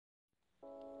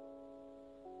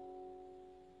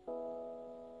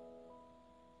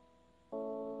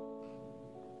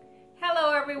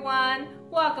everyone.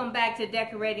 Welcome back to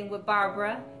Decorating with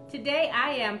Barbara. Today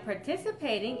I am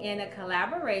participating in a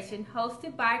collaboration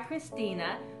hosted by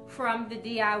Christina from the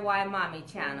DIY Mommy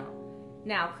channel.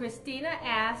 Now, Christina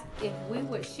asked if we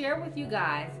would share with you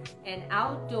guys an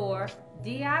outdoor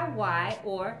DIY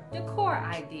or decor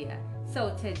idea.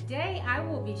 So today I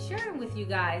will be sharing with you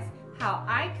guys how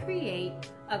I create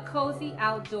a cozy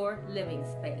outdoor living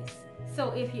space.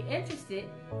 So if you're interested,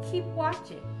 keep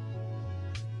watching.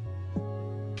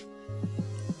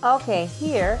 Okay,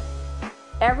 here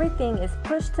everything is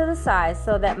pushed to the side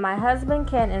so that my husband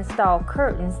can install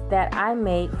curtains that I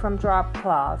made from drop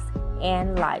cloths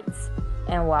and lights.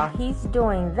 And while he's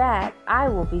doing that, I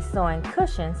will be sewing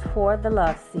cushions for the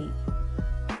love seat.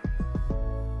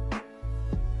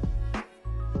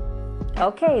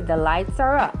 Okay, the lights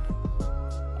are up.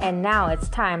 And now it's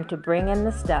time to bring in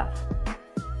the stuff.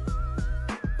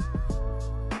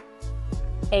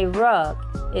 A rug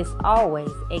is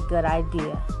always a good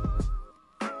idea.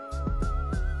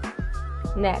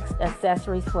 Next,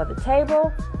 accessories for the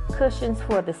table, cushions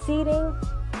for the seating,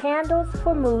 candles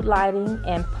for mood lighting,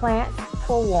 and plants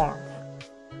for warmth.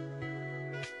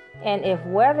 And if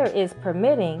weather is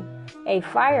permitting, a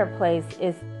fireplace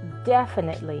is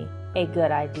definitely a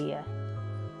good idea.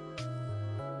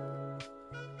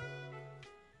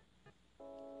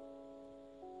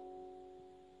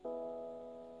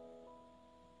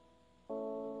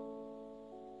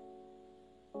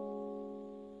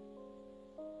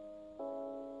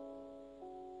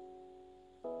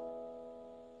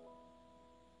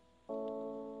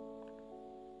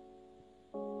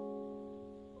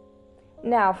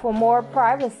 Now, for more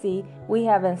privacy, we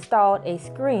have installed a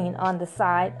screen on the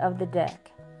side of the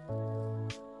deck.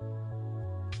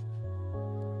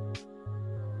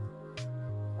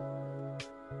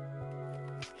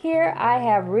 Here I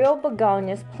have real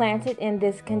begonias planted in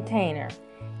this container.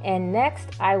 And next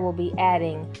I will be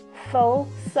adding faux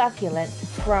succulents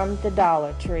from the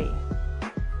Dollar Tree.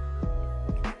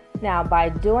 Now, by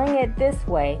doing it this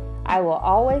way, I will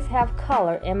always have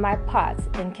color in my pots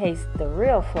in case the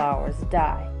real flowers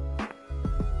die.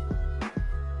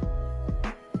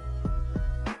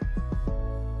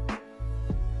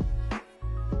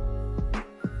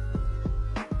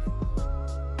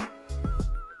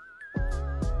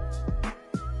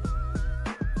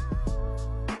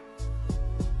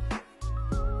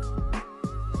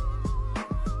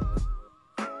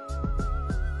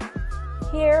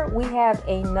 Here we have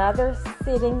another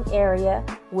sitting area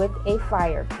with a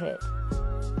fire pit,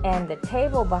 and the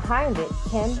table behind it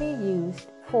can be used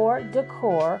for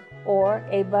decor or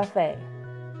a buffet.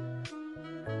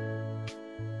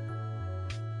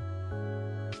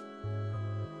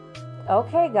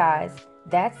 Okay guys,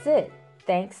 that's it.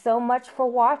 Thanks so much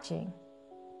for watching.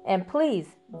 And please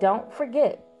don't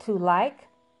forget to like,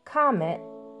 comment,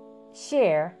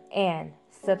 share, and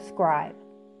subscribe.